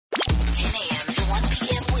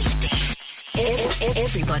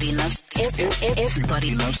Everybody loves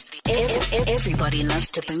Thabooty.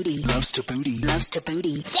 Loves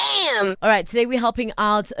Thabooty. Damn! All right, today we're helping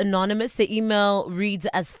out Anonymous. The email reads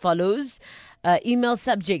as follows. Email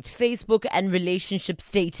subject, Facebook and relationship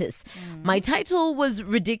status. My title was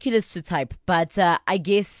ridiculous to type, but I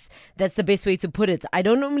guess that's the best way to put it. I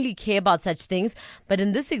don't normally care about such things, but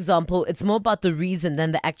in this example, it's more about the reason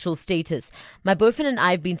than the actual status. My boyfriend and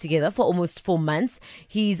I have been together for almost 4 months.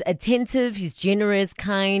 He's attentive, he's generous,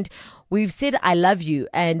 kind. We've said I love you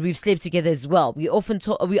and we've slept together as well. We often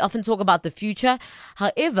talk about the future.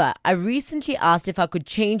 However, I recently asked if I could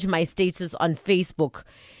change my status on Facebook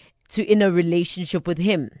to in a relationship with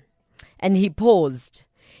him. And he paused.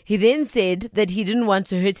 He then said that he didn't want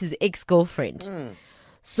to hurt his ex-girlfriend.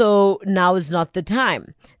 So now is not the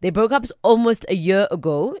time. They broke up almost a year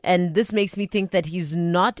ago, and this makes me think that he's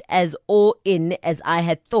not as all in as I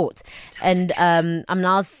had thought. And I'm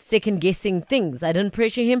now second guessing things. I didn't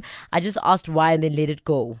pressure him. I just asked why and then let it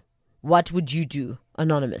go. What would you do,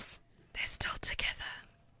 Anonymous? They're still together.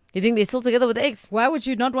 You think they're still together with the ex? Why would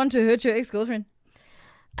you not want to hurt your ex-girlfriend?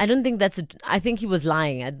 I don't think I think he was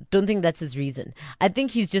lying. I don't think that's his reason. I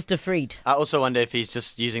think he's just afraid. I also wonder if he's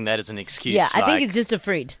just using that as an excuse. Yeah, I think he's just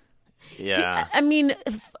afraid. Yeah. I mean,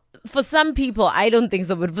 for some people, I don't think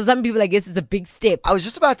so, but for some people, I guess it's a big step. I was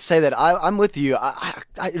just about to say that. I'm with you.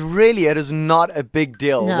 Really, it is not a big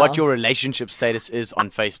deal what your relationship status is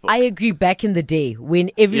on Facebook. I agree. Back in the day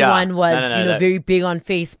when everyone was, very big on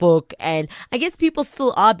Facebook, and I guess people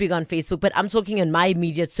still are big on Facebook, but I'm talking in my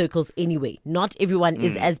immediate circles anyway. Not everyone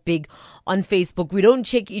is as big on Facebook. We don't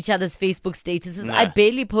check each other's Facebook statuses. No. I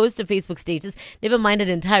barely post a Facebook status, never mind an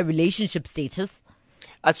entire relationship status.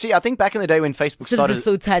 I think back in the day when Facebook started,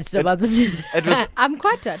 so touched about this. It was. I'm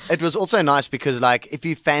quite touched. It was also nice because, like, if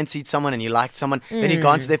you fancied someone and you liked someone, then you go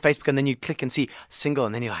onto their Facebook and then you click and see single,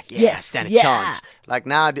 and then you're like, yeah, stand a chance. Like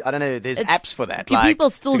now, I don't know. There's apps for that. Do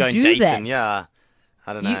people still to go and do date that? And, yeah,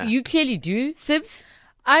 I don't know. You clearly do, Sibs.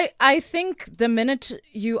 I think the minute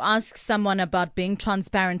you ask someone about being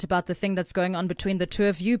transparent about the thing that's going on between the two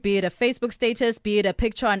of you, be it a Facebook status, be it a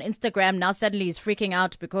picture on Instagram, now suddenly he's freaking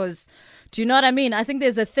out because, do you know what I mean? I think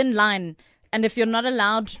there's a thin line. And if you're not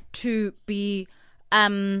allowed to be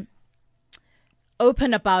open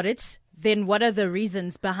about it, then what are the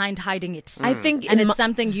reasons behind hiding it? I think it's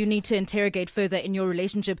something you need to interrogate further in your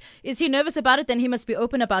relationship. Is he nervous about it? Then he must be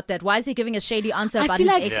open about that. Why is he giving a shady answer about his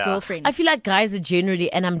ex-girlfriend? I feel like guys are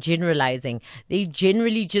generally, and I'm generalizing, they're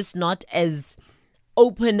generally just not as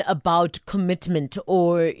open about commitment,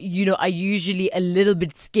 or are usually a little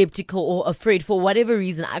bit skeptical or afraid for whatever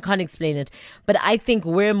reason. I can't explain it, but I think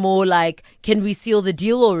we're more like, can we seal the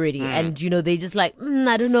deal already? And they just like,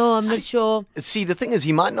 I don't know, I'm not sure. See, the thing is,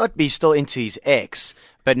 he might not be still into his ex,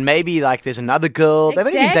 but maybe like there's another girl. They've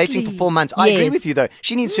only been dating for 4 months. I agree with you though.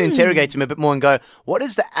 She needs to interrogate him a bit more and go, what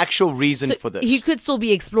is the actual reason for this? He could still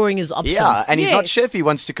be exploring his options. Yeah, and he's not sure if he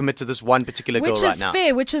wants to commit to this one particular girl right now. Which is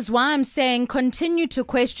fair, which is why I'm saying continue to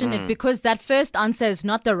question it, because that first answer is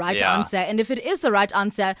not the right answer. And if it is the right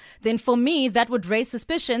answer, then for me, that would raise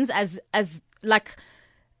suspicions as like,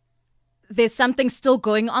 there's something still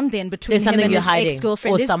going on then between him and his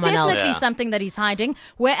ex-girlfriend. There's definitely something that he's hiding.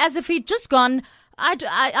 Whereas if he'd just gone,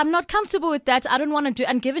 I'm not comfortable with that, I don't want to do,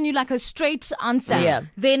 and given you like a straight answer,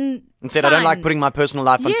 then instead, I don't like putting my personal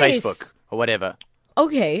life on Facebook or whatever.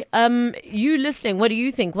 Okay, you listening, what do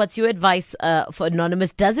you think? What's your advice for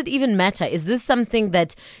Anonymous? Does it even matter? Is this something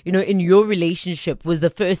that, in your relationship was the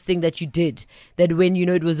first thing that you did? That when,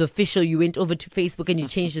 it was official, you went over to Facebook and you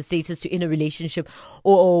changed your status to in a relationship?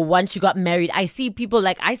 Or once you got married? I see people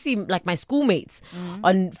like my schoolmates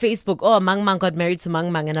on Facebook. Oh, Mang Mang got married to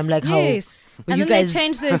Mang Mang. And I'm like, how? Yes. And then they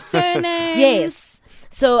changed their surnames. Yes.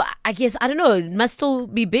 So I guess, I don't know, it must still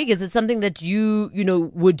be big. Is it something that you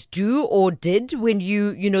would do or did when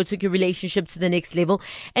you took your relationship to the next level?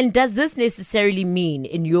 And does this necessarily mean,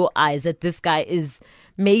 in your eyes, that this guy is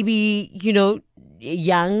maybe,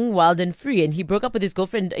 young, wild and free, and he broke up with his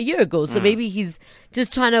girlfriend a year ago? So maybe he's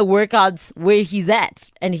just trying to work out where he's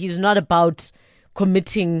at, and he's not about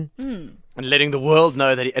committing. And letting the world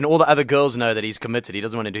know that, and all the other girls know that he's committed. He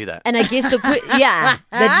doesn't want to do that. And I guess that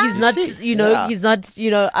he's not, he's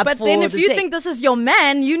not, up but for then if the you sex. think this is your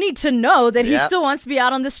man, you need to know that he still wants to be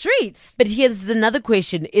out on the streets. But here's another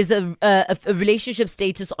question: is a relationship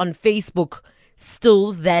status on Facebook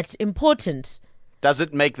still that important? Does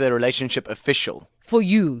it make the relationship official? For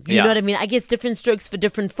you, you know what I mean? I guess different strokes for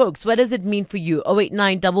different folks. What does it mean for you?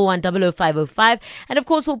 089 11 00505. And of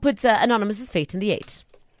course, we'll put Anonymous's fate in the 8.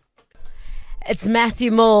 It's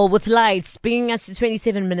Matthew Moore with Lights, bringing us to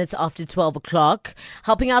 27 minutes after 12 o'clock.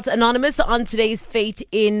 Helping out Anonymous on today's Fate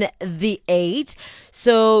in the 8.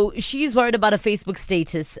 So she's worried about her Facebook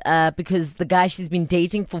status because the guy she's been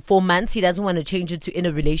dating for 4 months, he doesn't want to change it to in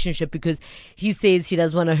a relationship because he says he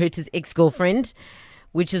doesn't want to hurt his ex-girlfriend,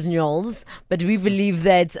 which is Njols. But we believe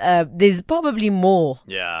that there's probably more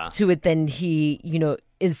to it than he,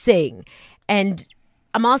 is saying. And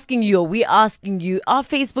I'm asking you, we're asking you, are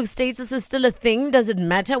Facebook statuses still a thing? Does it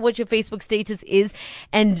matter what your Facebook status is?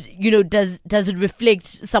 And, does it reflect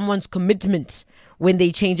someone's commitment when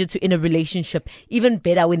they change it to in a relationship? Even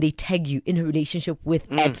better when they tag you in a relationship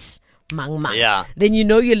with at Mang Mang. Yeah. Then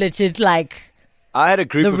you're legit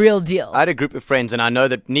real deal. I had a group of friends, and I know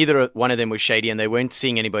that neither one of them was shady, and they weren't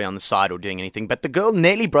seeing anybody on the side or doing anything. But the girl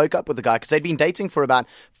nearly broke up with the guy because they'd been dating for about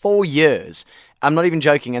 4 years. I'm not even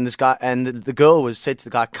joking. And this guy and the girl said to the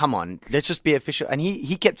guy, "Come on, let's just be official." And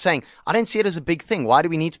he kept saying, "I don't see it as a big thing. Why do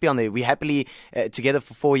we need to be on there? We happily together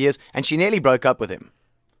for 4 years." And she nearly broke up with him.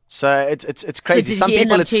 So it's crazy. So did Some he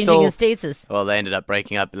people end up it's changing still his status? Well, they ended up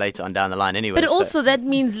breaking up later on down the line anyway. But also that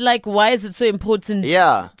means why is it so important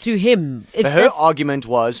to him? But her argument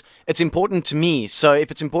was, it's important to me. So if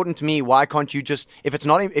it's important to me, why can't you just, if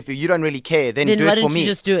you don't really care, then do it for me. Why don't you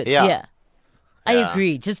just do it? Yeah. I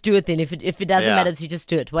agree. Just do it then. If it doesn't matter, so you just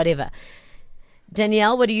do it. Whatever.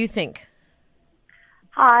 Danielle, what do you think?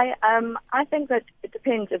 Hi. I think that it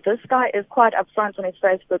depends. If this guy is quite upfront on his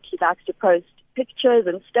Facebook, he likes to post pictures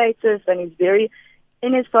and status, and he's very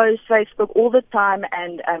in his Facebook all the time,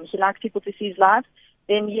 and he likes people to see his life,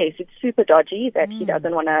 then yes, it's super dodgy that he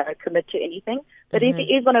doesn't want to commit to anything. But if he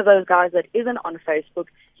is one of those guys that isn't on Facebook,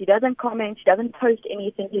 he doesn't comment, he doesn't post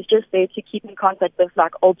anything, he's just there to keep in contact with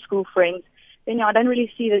old school friends, then I don't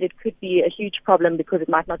really see that it could be a huge problem because it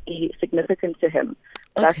might not be significant to him.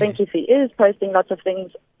 But I think if he is posting lots of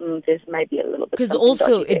things, there's maybe a little bit. Because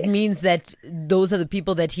also it means that those are the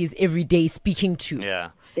people that he's every day speaking to. Yeah.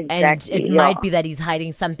 Exactly, and it might be that he's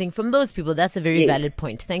hiding something from those people. That's a very valid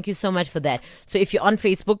point. Thank you so much for that. So if you're on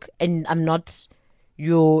Facebook and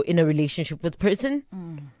you're in a relationship with a person,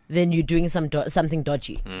 then you're doing something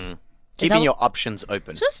dodgy. Keeping your options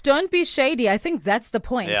open. Just don't be shady. I think that's the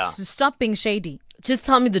point. Yeah. Stop being shady. Just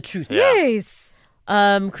tell me the truth. Yeah. Yes.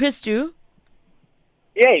 Christu,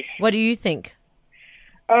 Yes. what do you think?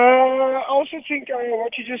 I also think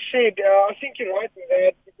what you just said, I think you're right in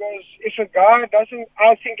that, because if a guy doesn't,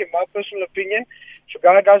 I think in my personal opinion, if a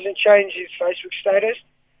guy doesn't change his Facebook status,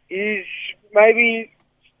 he's maybe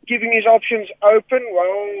giving his options open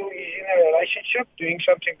while he's in a relationship, doing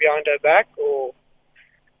something behind her back or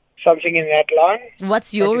something in that line.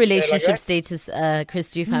 What's your relationship status,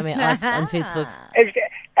 Christu, if I may ask, on Facebook?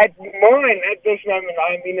 At this moment,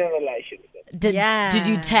 I'm in a relationship. Did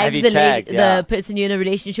you tag the person you're in a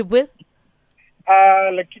relationship with?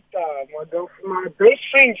 Lakita, my best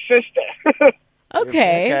friend's sister.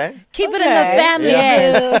 Okay. Keep it in the family.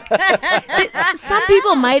 Yes. Some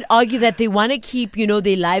people might argue that they want to keep,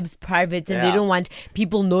 their lives private and they don't want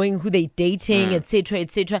people knowing who they're dating, etc.,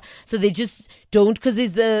 etc. So they just don't, because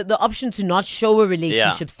there's the option to not show a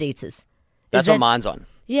relationship status. That's what mine's on.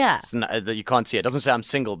 Yeah. You can't see it. It doesn't say I'm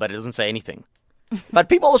single, but it doesn't say anything. But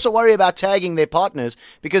people also worry about tagging their partners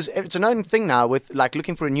because it's a known thing now with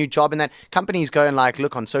looking for a new job, and that companies go and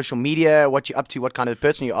look on social media what you're up to, what kind of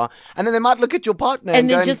person you are, and then they might look at your partner and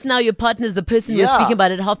then just now your partner is the person we're speaking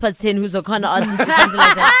about at 10:30 who's a kind of artist or something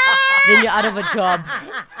like that. Then you're out of a job.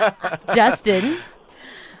 Justin,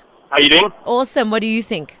 how you doing? Awesome. What do you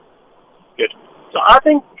think? Good. So I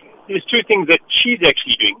think there's two things that she's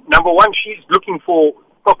actually doing. Number one, she's looking for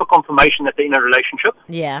proper confirmation that they're in a relationship.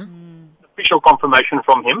 Yeah. Official confirmation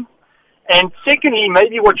from him. And secondly,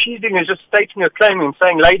 maybe what she's doing is just stating a claim and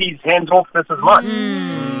saying, ladies, hands off, this is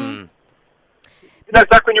mine.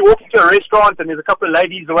 It's like when you walk into a restaurant and there's a couple of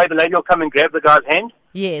ladies, the way the lady will come and grab the guy's hand.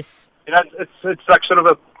 Yes. It's like sort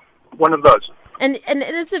of one of those. And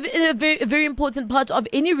it's a very important part of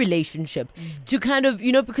any relationship to kind of,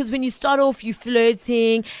 because when you start off, you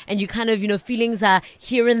flirting and you kind of, feelings are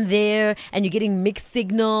here and there and you're getting mixed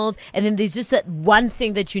signals. And then there's just that one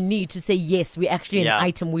thing that you need to say, yes, we're actually an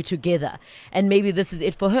item, we're together. And maybe this is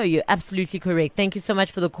it for her. You're absolutely correct. Thank you so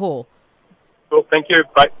much for the call. Cool, thank you.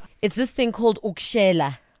 Bye. It's this thing called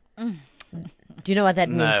ukshela. Do you know what that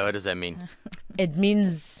means? No, what does that mean? It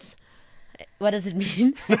means... What does it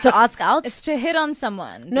mean? To ask out? It's to hit on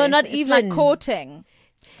someone. No, not it's even. Like courting.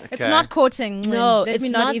 Okay. It's not courting. No, Let it's me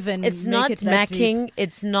not even. It's make not it that macking. deep.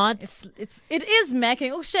 It's not. It is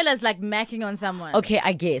macking. Ukshela is like macking on someone. Okay,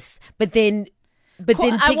 I guess. But then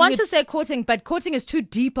I want to say courting, but courting is too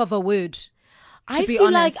deep of a word. I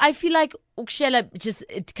feel like ukshela just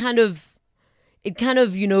it kind of it kind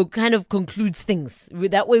of concludes things.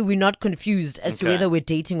 That way we're not confused as to whether we're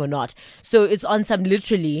dating or not. So it's on some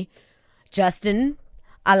literally, Justin,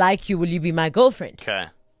 I like you. Will you be my girlfriend? Okay.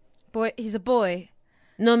 Boy, he's a boy.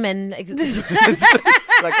 No, man.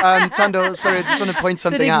 Like, Tando, sorry, I just want to point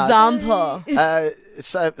something An out. example.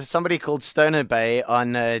 Somebody called Stoner Bay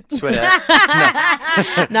on Twitter.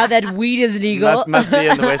 Now that weed is legal. Must be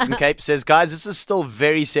in the Western Cape. Says, guys, this is still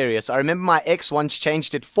very serious. I remember my ex once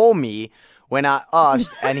changed it for me when I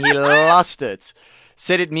asked, and he lost it.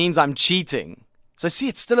 Said it means I'm cheating. So see,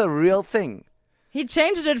 it's still a real thing. He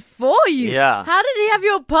changed it for you. Yeah. How did he have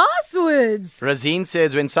your passwords? Razine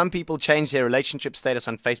says, when some people change their relationship status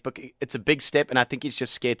on Facebook, it's a big step, and I think he's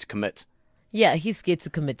just scared to commit. Yeah, he's scared to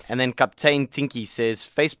commit. And then Captain Tinky says,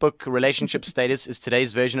 Facebook relationship status is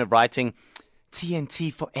today's version of writing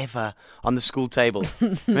TNT forever on the school table.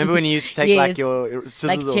 Remember when you used to take like your scissors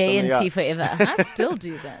like or something? JNT forever. I still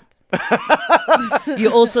do that.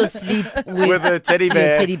 You also sleep with a teddy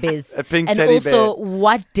bear. Teddy bears. A pink and teddy also, bear.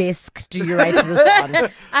 what desk do you write this on?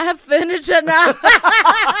 I have furniture now.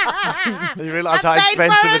 You realize how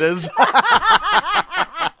expensive it is?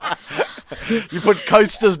 You put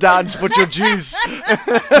coasters down to put your juice.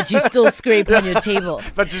 But you still scrape on your table.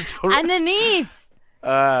 But just Underneath.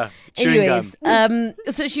 chewing gum.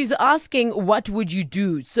 Anyways, so she's asking, what would you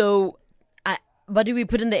do? So, what do we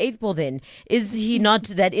put in the 8 ball then? Is he not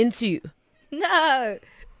that into you? No.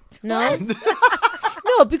 No?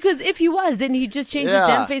 No, because if he was, then he'd just change his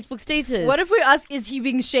damn Facebook status. What if we ask, is he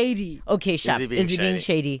being shady? Okay, sharp. Is he being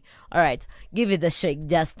shady? All right. Give it a shake,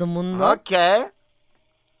 Mundo. Okay.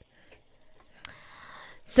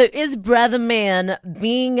 So is Brother Man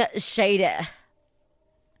being shady?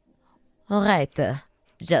 All right,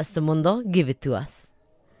 Mundo, give it to us.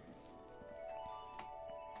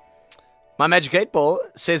 My Magic 8 Ball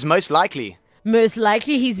says most likely. Most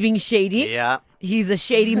likely he's being shady. Yeah. He's a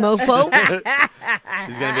shady mofo.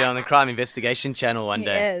 He's going to be on the Crime Investigation Channel one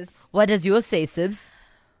day. Yes. What does yours say, Sibs?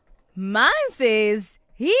 Mine says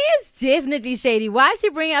he is definitely shady. Why is he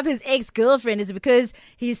bringing up his ex-girlfriend? Is it because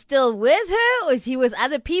he's still with her, or is he with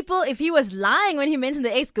other people? If he was lying when he mentioned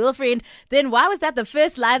the ex-girlfriend, then why was that the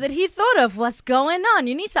first lie that he thought of? What's going on?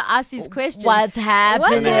 You need to ask these questions. What's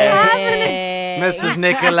happening? What's happening? Mrs.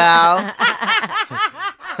 Nicolau.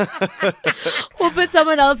 We'll put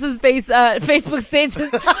someone else's Facebook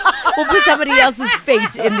status. We'll put somebody else's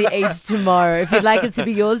fate in the 8 tomorrow. If you'd like it to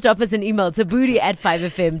be yours, drop us an email to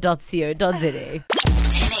thabooty@5fm.co.za.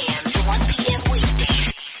 10 a.m. to 1 p.m.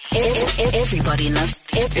 weekdays. Everybody loves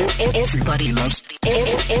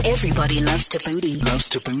Thabooty.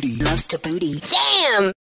 Loves Thabooty. Damn!